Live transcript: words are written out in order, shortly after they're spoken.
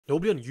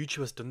Nobody on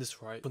YouTube has done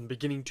this right from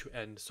beginning to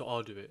end, so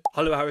I'll do it.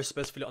 Hello, Harris,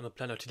 specifically on the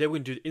planner. Today we're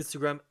going to do the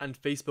Instagram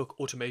and Facebook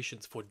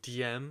automations for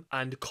DM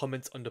and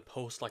comments under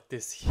posts like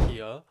this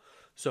here.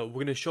 So we're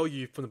going to show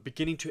you from the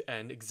beginning to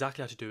end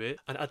exactly how to do it.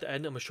 And at the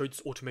end, I'm going to show you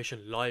this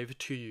automation live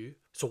to you.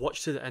 So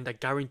watch to the end. I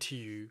guarantee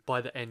you by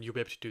the end, you'll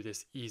be able to do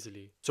this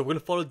easily. So we're going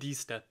to follow these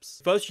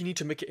steps. First, you need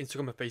to make it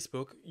Instagram and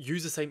Facebook.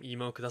 Use the same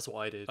email because that's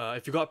what I did.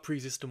 If you got a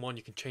pre-existing one,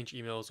 you can change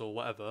emails or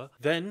whatever.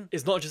 Then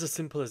it's not just as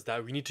simple as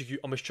that. We need to,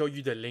 I'm going to show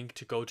you the link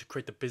to go to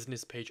create the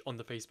business page on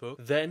the Facebook.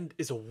 Then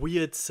is a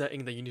weird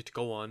setting that you need to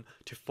go on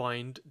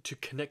to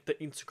connect the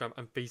Instagram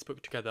and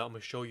Facebook together. I'm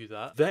going to show you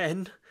that.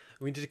 Then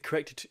we need to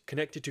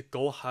connect it to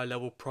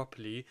GoHighLevel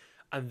properly,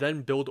 and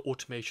then build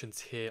automations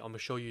here. I'm gonna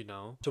show you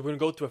now. So we're gonna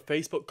go through a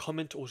Facebook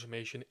comment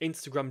automation,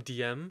 Instagram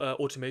DM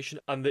automation,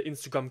 and the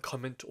Instagram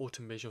comment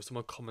automation if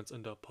someone comments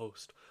under a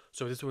post.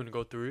 So this is what we're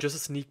gonna go through. Just a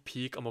sneak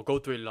peek. I'm gonna go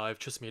through it live.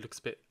 Trust me, it looks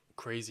a bit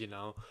crazy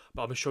now,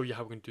 but I'm gonna show you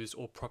how we're gonna do this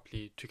all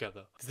properly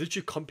together. There's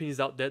literally companies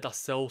out there that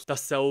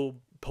sell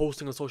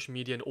posting on social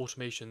media and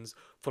automations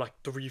for like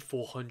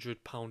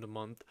 £300-400 a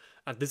month,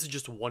 and this is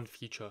just one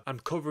feature. I'm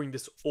covering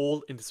this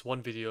all in this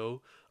one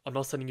video. I'm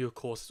not sending you a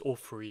course, it's all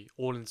free,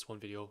 all in this one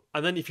video.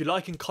 And then if you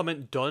like and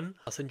comment done,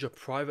 I'll send you a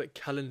private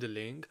calendar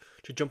link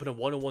to jump on a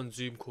one-on-one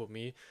Zoom call with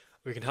me.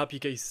 We can help you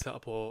get you set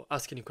up or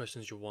ask any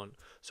questions you want.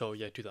 So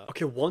yeah, do that.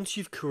 Okay, once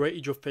you've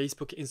created your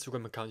Facebook,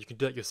 Instagram account, you can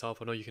do that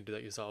yourself. I know you can do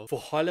that yourself. For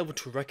Highlevel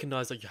to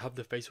recognize that you have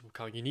the Facebook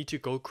account, you need to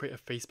go create a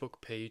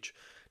Facebook page.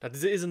 Now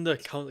this isn't the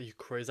account that you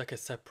create, it's like a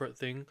separate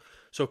thing.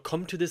 So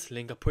come to this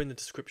link, I'll put in the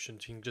description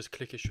so you can just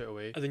click it straight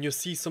away. And then you'll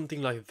see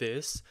something like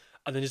this.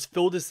 And then just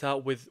fill this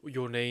out with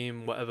your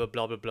name, whatever,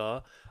 blah, blah,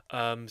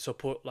 blah. So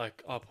put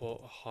like, I'll put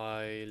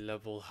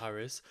Highlevel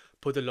Harris.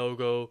 Put the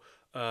logo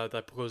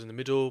that goes in the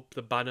middle,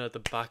 the banner at the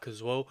back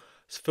as well.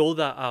 Just fill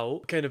that out.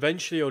 Okay, and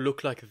eventually it'll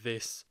look like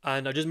this.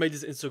 And I just made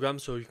this Instagram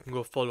so you can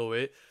go follow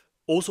it.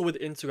 Also with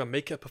Instagram,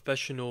 make it a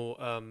professional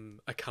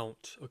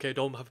account. Okay,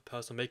 don't have a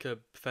personal, make a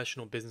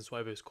professional business,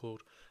 whatever it's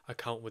called,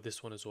 account with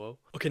this one as well.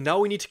 Okay, now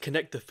we need to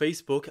connect the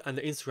Facebook and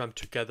the Instagram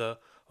together.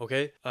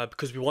 Okay,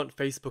 because we want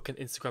Facebook and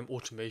Instagram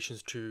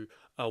automations to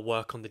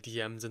work on the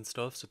DMs and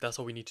stuff. So that's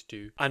what we need to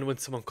do. And when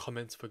someone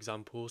comments, for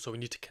example, so we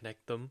need to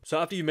connect them. So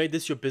after you made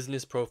this your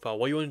business profile,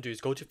 what you want to do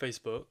is go to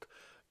Facebook,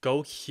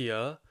 go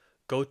here,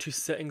 go to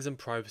settings and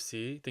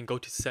privacy, then go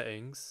to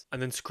settings, and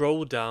then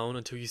scroll down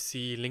until you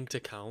see linked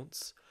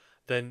accounts.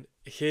 Then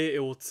here it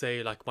will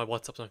say like my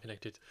WhatsApp's not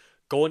connected.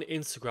 Go on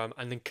Instagram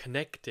and then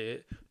connect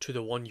it to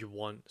the one you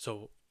want.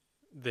 So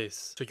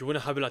this. So you want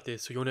to have it like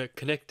this. So you want to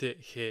connect it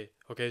here.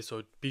 Okay,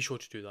 so be sure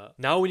to do that.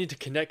 Now we need to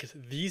connect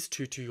these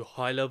two to your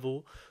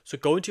Highlevel. So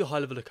go into your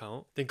Highlevel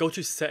account, then go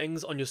to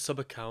settings on your sub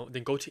account,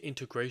 then go to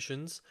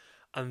integrations.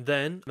 And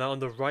then now on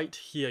the right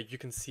here, you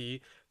can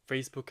see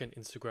Facebook and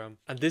Instagram.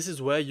 And this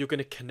is where you're going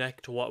to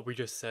connect what we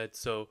just said.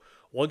 So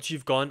once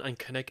you've gone and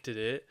connected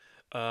it,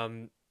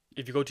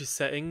 if you go to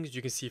settings,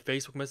 you can see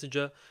Facebook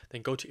Messenger,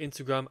 then go to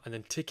Instagram and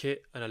then tick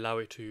it and allow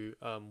it to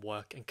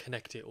work and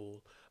connect it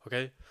all.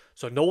 Okay,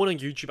 so no one on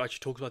YouTube actually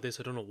talks about this.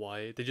 I don't know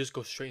why. They just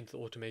go straight into the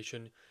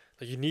automation.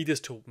 Like you need this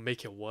to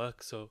make it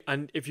work. So,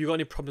 and if you got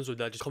any problems with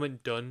that, just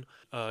comment done.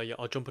 Yeah,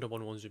 I'll jump on a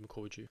one-on-one Zoom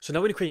call with you. So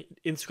now we're gonna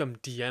create Instagram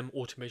DM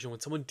automation.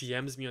 When someone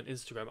DMs me on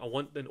Instagram, I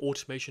want an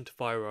automation to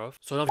fire off.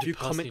 So now if you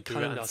comment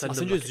calendar, I'll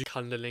send you a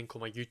calendar link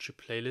on my YouTube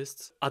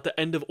playlists. At the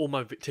end of all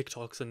my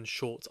TikToks and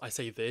shorts, I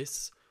say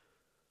this.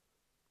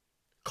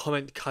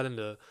 Comment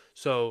calendar.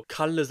 So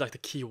calendar is like the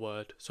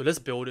keyword. So let's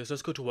build it. So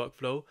let's go to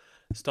workflow,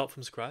 start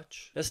from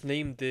scratch. Let's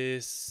name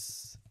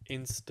this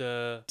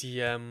Insta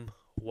DM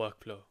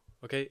workflow.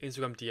 Okay,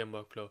 Instagram DM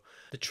workflow.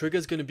 The trigger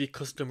is going to be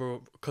customer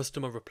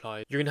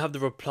reply. You're going to have the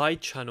reply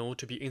channel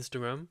to be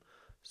Instagram.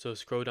 So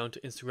scroll down to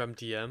Instagram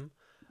DM,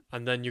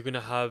 and then you're going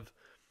to have,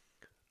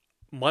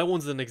 my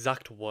one's an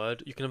exact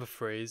word. You can have a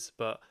phrase,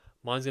 but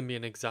mine's going to be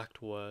an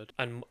exact word.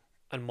 And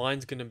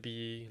mine's going to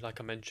be, like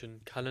I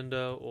mentioned,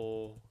 calendar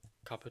or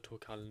capital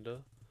calendar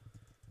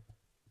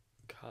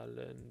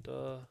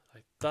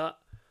like that,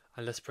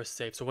 and let's press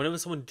save. So whenever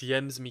someone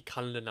DMs me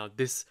calendar now,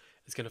 this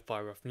is going to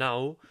fire off.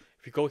 Now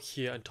if you go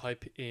here and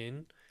type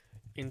in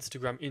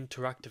Instagram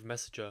interactive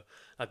messenger,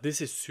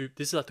 this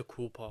is like the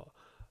cool part.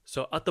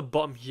 So at the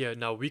bottom here,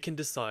 now we can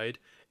decide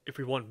if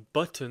we want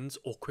buttons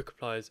or quick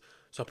replies.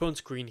 So I put on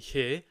screen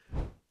here,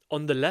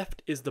 on the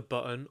left is the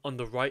button, on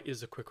the right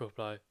is a quick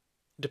reply.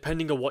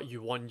 Depending on what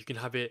you want, you can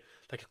have it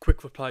like a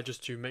quick reply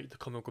just to make the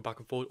comment go back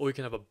and forth, or you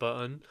can have a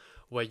button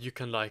where you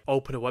can like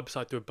open a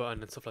website through a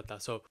button and stuff like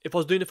that. So if I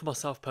was doing it for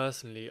myself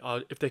personally,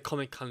 if they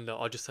comment calendar,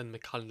 I'll just send them a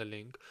calendar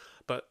link.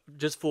 But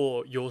just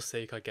for your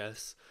sake, I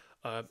guess,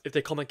 if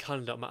they comment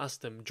calendar, I'm gonna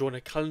ask them, do you want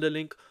a calendar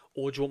link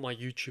or do you want my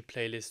YouTube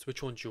playlist?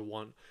 Which one do you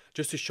want?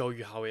 Just to show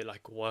you how it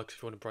like works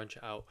if you want to branch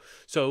it out.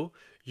 So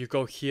you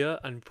go here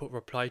and put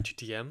reply to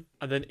DM,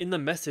 and then in the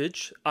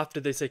message after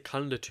they say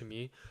calendar to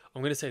me,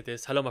 I'm going to say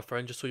this: hello my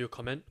friend, just saw your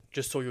comment,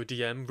 just saw your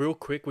DM, real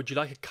quick, would you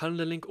like a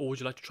calendar link or would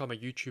you like to try my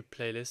YouTube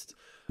playlist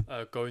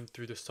going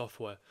through the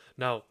software?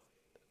 Now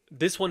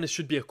this one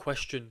should be a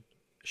question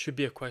should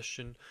be a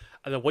question,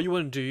 and then what you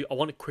want to do, I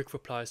want a quick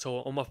reply. So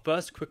on my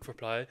first quick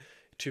reply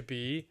to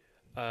be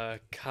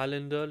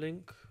calendar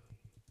link.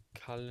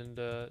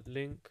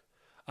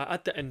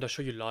 At the end I'll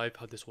show you live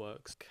how this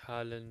works.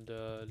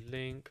 Calendar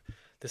link.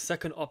 The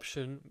second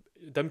option,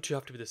 them two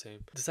have to be the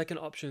same. The second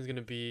option is going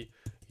to be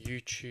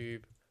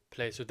YouTube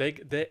play, so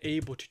they're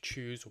able to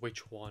choose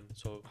which one.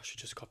 So I should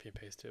just copy and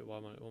paste it. What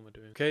am I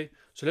doing? Okay,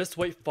 so let's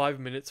wait 5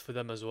 minutes for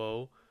them as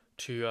well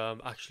to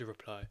actually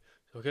reply.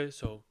 Okay,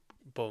 so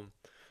boom.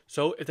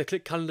 So if they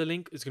click calendar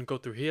link, it's going to go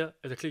through here.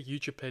 If they click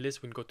YouTube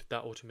playlist, we can go to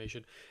that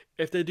automation.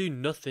 If they do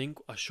nothing,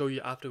 I'll show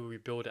you after we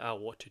build it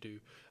out what to do.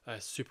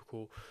 Super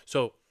cool.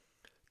 So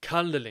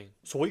calendar link.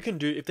 So what you can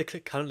do, if they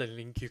click calendar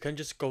link, you can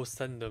just go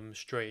send them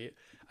straight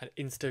an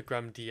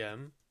Instagram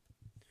DM.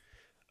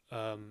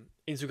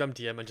 Instagram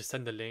DM and just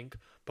send the link.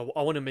 But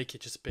I want to make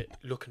it just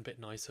look a bit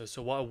nicer.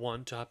 So what I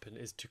want to happen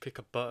is to click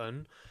a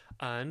button,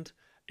 and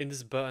in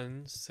this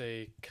button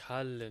say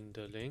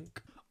calendar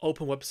link.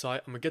 Open website.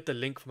 I'm gonna get the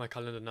link for my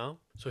calendar now.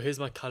 So here's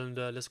my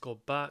calendar. Let's go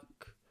back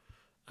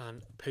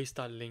and paste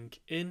that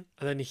link in,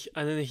 and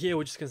then here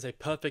we're just gonna say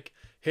perfect.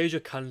 Here's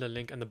your calendar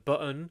link, and the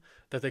button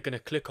that they're gonna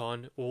click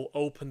on will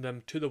open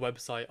them to the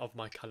website of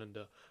my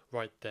calendar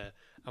right there.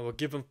 And we'll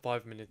give them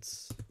 5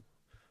 minutes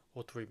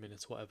or 3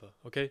 minutes, whatever.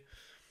 Okay.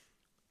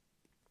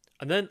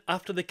 And then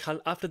after they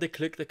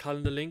click the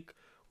calendar link,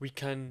 we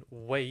can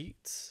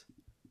wait.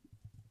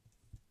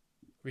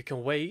 We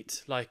can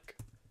wait like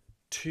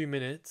 2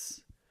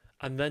 minutes.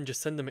 And then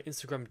just send them an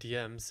Instagram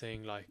DM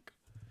saying like,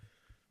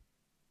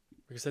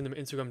 we can send them an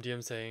Instagram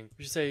DM saying,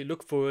 we should say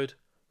look forward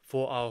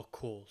for our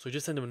call. So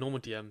just send them a normal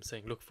DM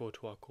saying look forward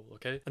to our call,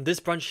 okay? And this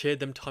branch here,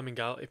 them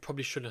timing out, it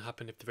probably shouldn't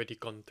happen if they've already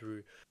gone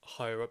through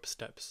higher up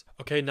steps.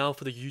 Okay, now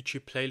for the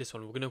YouTube playlist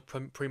one, we're gonna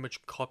pretty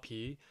much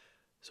copy.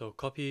 So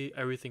copy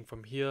everything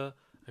from here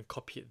and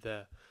copy it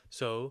there.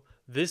 So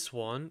this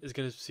one is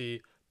gonna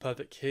see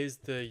perfect. Here's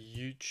the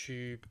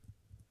YouTube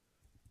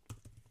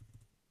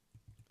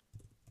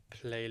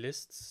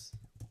playlists,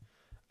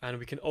 and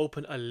we can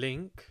open a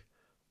link,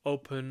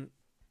 open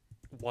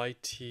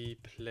YT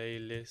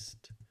playlist,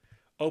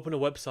 open a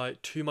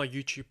website to my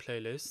YouTube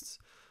playlists.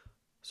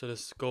 So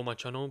let's go on my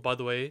channel. By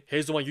the way,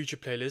 here's all my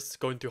YouTube playlists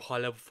going through high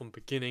level from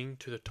beginning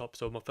to the top.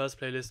 So my first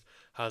playlist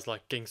has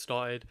like getting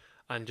started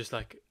and just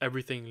like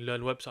everything,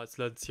 learn websites,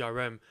 learn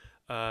CRM,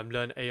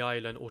 learn AI,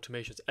 learn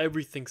automations,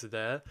 everything's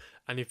there.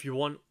 And if you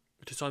want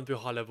to sign through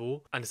high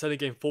level, and instead of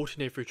getting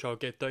 14-day free trial,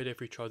 get 30-day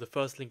free trial, the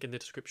first link in the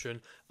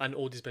description, and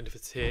all these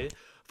benefits here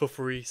for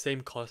free,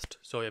 same cost.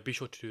 So yeah, be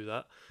sure to do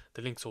that.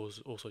 The link's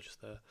also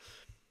just there.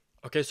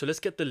 Okay, so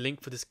let's get the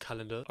link for this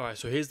calendar. All right,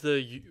 so here's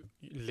the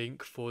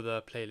link for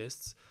the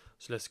playlists.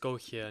 So let's go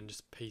here and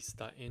just paste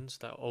that in, so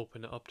that will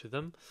open it up to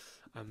them,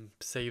 and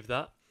save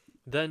that.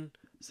 Then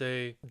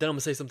I'm gonna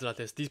say something like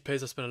this: these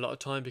plays I spent a lot of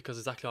time because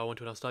exactly how I want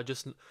to when I start.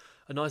 Just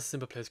a nice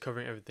simple plays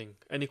covering everything.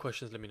 Any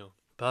questions, let me know.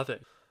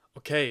 Perfect.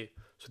 Okay,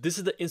 so this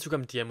is the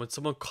Instagram DM. When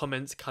someone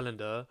comments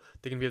calendar,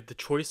 they're going to have the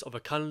choice of a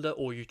calendar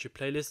or YouTube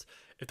playlist.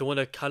 If they want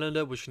a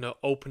calendar, we're going to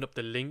open up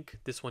the link,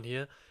 this one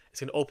here. It's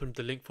going to open up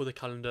the link for the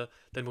calendar.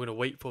 Then we're going to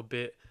wait for a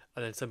bit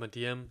and then send my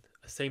DM.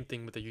 Same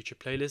thing with the YouTube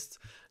playlists.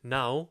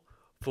 Now,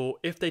 for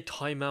if they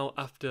time out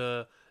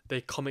after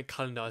they comment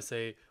calendar, I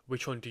say,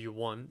 which one do you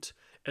want?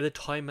 If they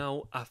time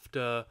out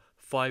after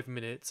 5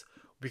 minutes,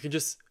 we can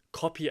just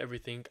copy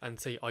everything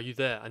and say, are you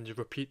there? And just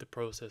repeat the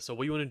process. So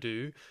what you want to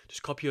do,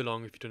 just copy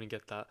along if you don't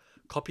get that.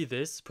 Copy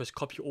this, press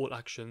copy all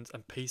actions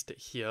and paste it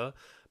here.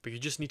 But you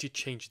just need to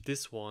change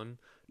this one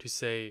to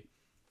say,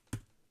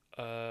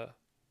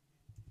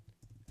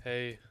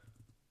 hey,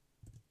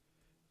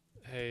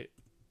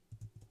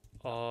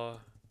 are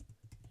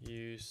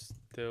you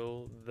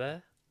still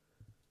there?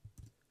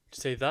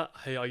 Say that,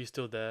 hey, are you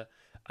still there?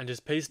 And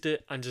just paste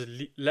it and just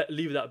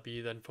leave that be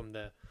then from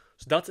there.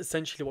 So that's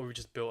essentially what we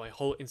just built, a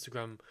whole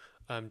Instagram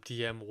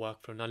DM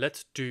workflow. Now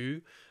let's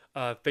do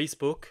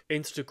Facebook,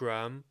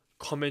 Instagram,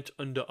 comment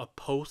under a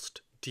post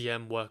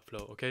DM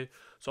workflow, okay?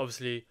 So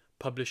obviously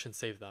publish and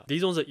save that.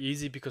 These ones are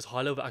easy because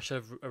Highlevel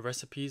actually have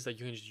recipes that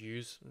you can just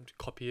use and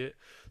copy it.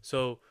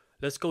 So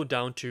let's go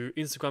down to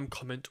Instagram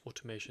comment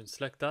automation,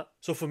 select that.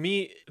 So for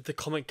me, the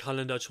comment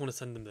calendar, I just want to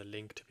send them the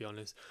link, to be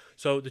honest.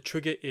 So the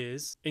trigger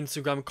is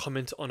Instagram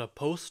comment on a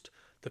post.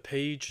 The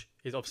page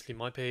is obviously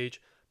my page.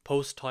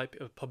 Post type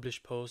of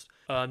publish post.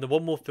 And the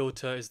one more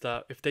filter is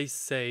that if they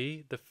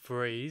say the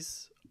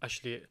phrase,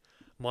 actually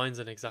mine's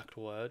an exact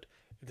word,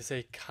 if they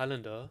say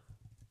calendar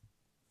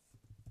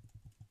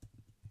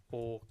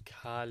or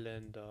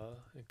calendar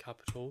in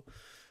capital,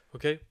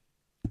 okay,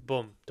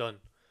 boom, done.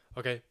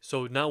 Okay,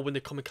 so now when they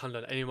comment calendar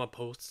on any of my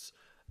posts,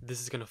 this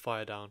is going to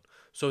fire down.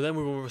 So then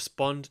we will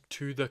respond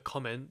to the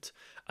comment,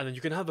 and then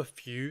you can have a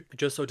few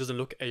just so it doesn't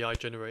look AI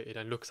generated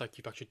and looks like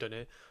you've actually done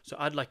it. So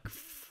add like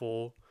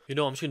 4. You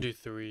know, I'm just gonna do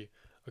 3.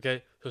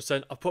 Okay,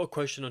 so I'll put a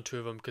question on 2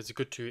 of them because it's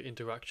good to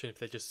interaction. If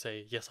they just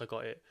say yes, I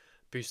got it,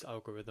 boost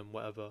algorithm,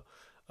 whatever.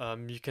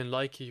 You can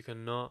like it, you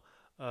can not.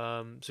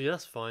 So yeah,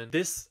 that's fine.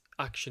 This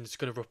action is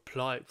going to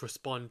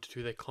respond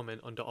to their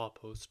comment under our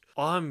post.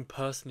 I'm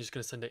personally just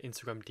going to send an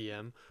Instagram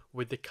DM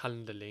with the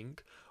calendar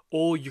link,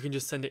 or you can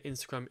just send an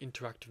Instagram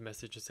interactive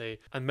message and say,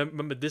 and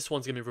remember this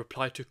one's going to be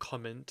reply to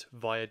comment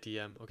via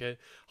DM, okay?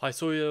 I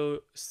saw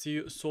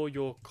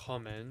your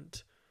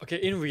comment. Okay,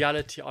 in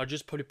reality, I'll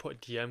just probably put a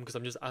DM because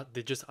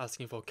they're just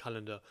asking for a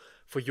calendar.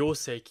 For your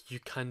sake, you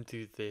can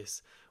do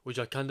this, which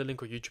are calendar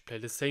link or YouTube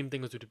playlist, same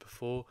thing as we did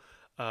before.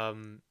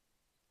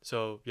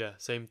 So yeah,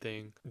 same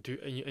thing.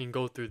 And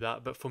go through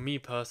that. But for me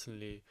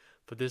personally,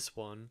 for this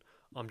one,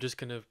 I'm just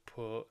gonna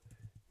put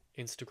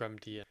Instagram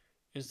DM.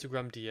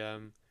 Instagram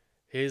DM.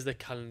 Here's the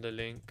calendar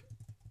link,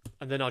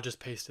 and then I'll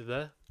just paste it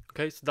there.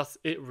 Okay, so that's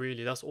it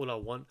really. That's all I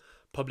want.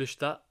 Publish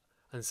that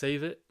and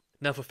save it.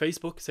 Now for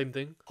Facebook, same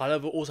thing.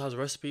 Highlevel also has a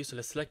recipe, so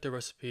let's select a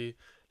recipe.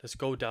 Let's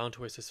go down to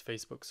where it says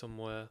Facebook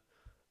somewhere.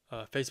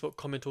 Facebook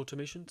comment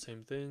automation,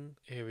 same thing.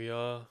 Here we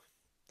are.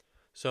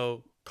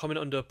 So comment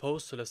under a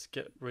post, so let's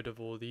get rid of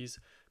all these.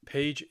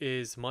 Page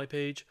is my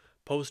page,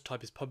 post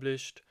type is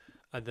published,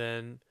 and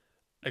then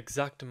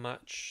exact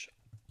match,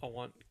 I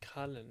want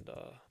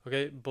calendar.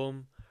 Okay,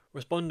 boom.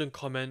 Respond and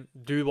comment,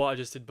 do what I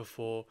just did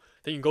before.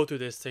 Then you can go through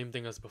this, same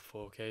thing as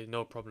before, okay?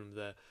 No problem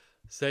there.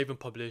 Save and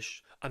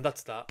publish, and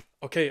that's that.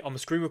 Okay, I'm gonna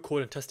screen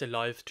record and test it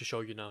live to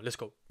show you now. Let's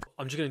go.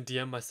 I'm just gonna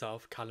DM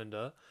myself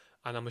calendar,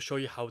 and I'm gonna show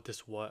you how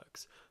this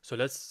works. So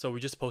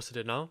we just posted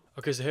it now.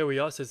 Okay, so here we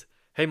are. It says,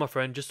 hey my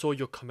friend, just saw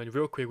your comment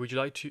real quick. Would you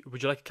like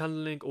a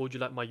calendar link, or would you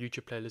like my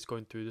YouTube playlist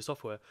going through the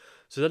software?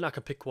 So then I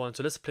can pick one.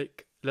 So let's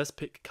pick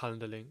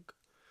calendar link.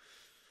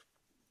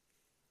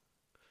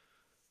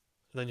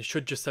 And then you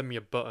should just send me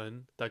a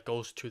button that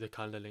goes to the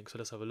calendar link. So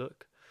let's have a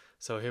look.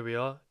 So here we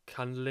are.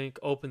 Calendar link,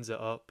 opens it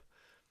up.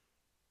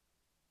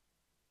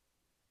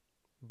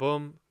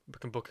 Boom, we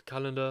can book a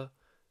calendar,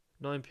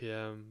 9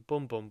 p.m,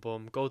 boom, boom,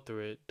 boom, go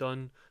through it,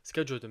 done,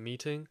 schedule the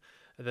meeting,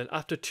 and then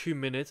after 2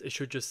 minutes, it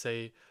should just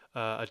say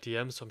a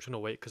DM, so I'm just gonna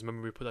wait, because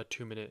remember we put that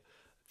 2-minute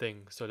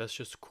thing, so let's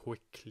just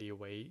quickly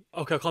wait.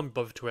 Okay, I can't be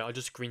bothered to wait, I'll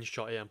just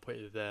screenshot it and put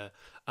it there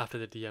after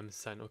the DM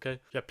sent, okay?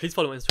 Yeah, please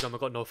follow my Instagram, I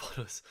got no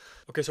followers.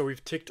 Okay, so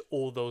we've ticked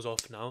all those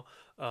off now.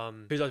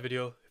 Please like the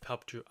video if it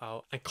helped you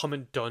out, and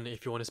comment done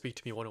if you want to speak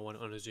to me one-on-one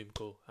on a Zoom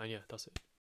call, and yeah, that's it.